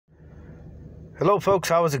Hello folks,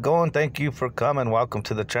 how is it going? Thank you for coming. Welcome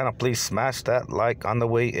to the channel. Please smash that like on the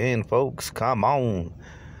way in, folks. Come on.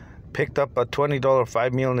 Picked up a $20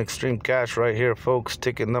 $5 million extreme cash right here, folks.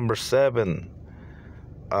 Ticket number 7.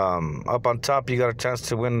 Up on top you got a chance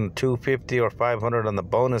to win $250 or $500 on the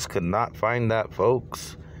bonus. Could not find that,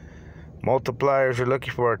 folks. Multipliers you're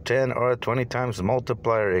looking for a 10 or a 20 times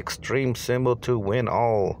multiplier. Extreme symbol to win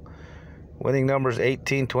all. Winning numbers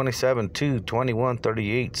 18, 27, 2, 21,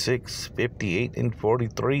 38, 6, 58, and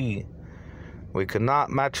 43. We could not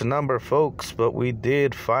match a number, folks, but we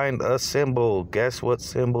did find a symbol. Guess what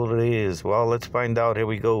symbol it is? Well, let's find out. Here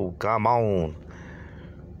we go. Come on.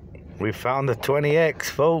 We found the 20X,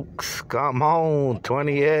 folks. Come on,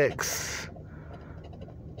 20X.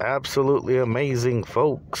 Absolutely amazing,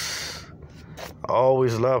 folks.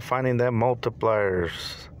 Always love finding them multipliers.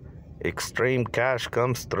 Extreme cash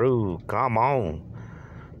comes through. Come on.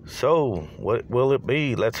 So, what will it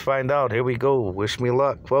be? Let's find out. Here we go. Wish me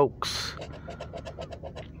luck, folks.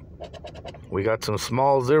 We got some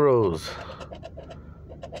small zeros.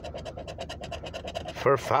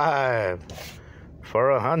 For 5. For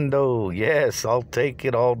a hundo. Yes, I'll take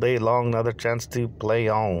it all day long. Another chance to play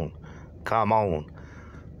on. Come on.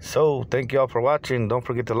 So, thank y'all for watching. Don't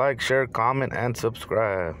forget to like, share, comment, and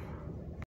subscribe.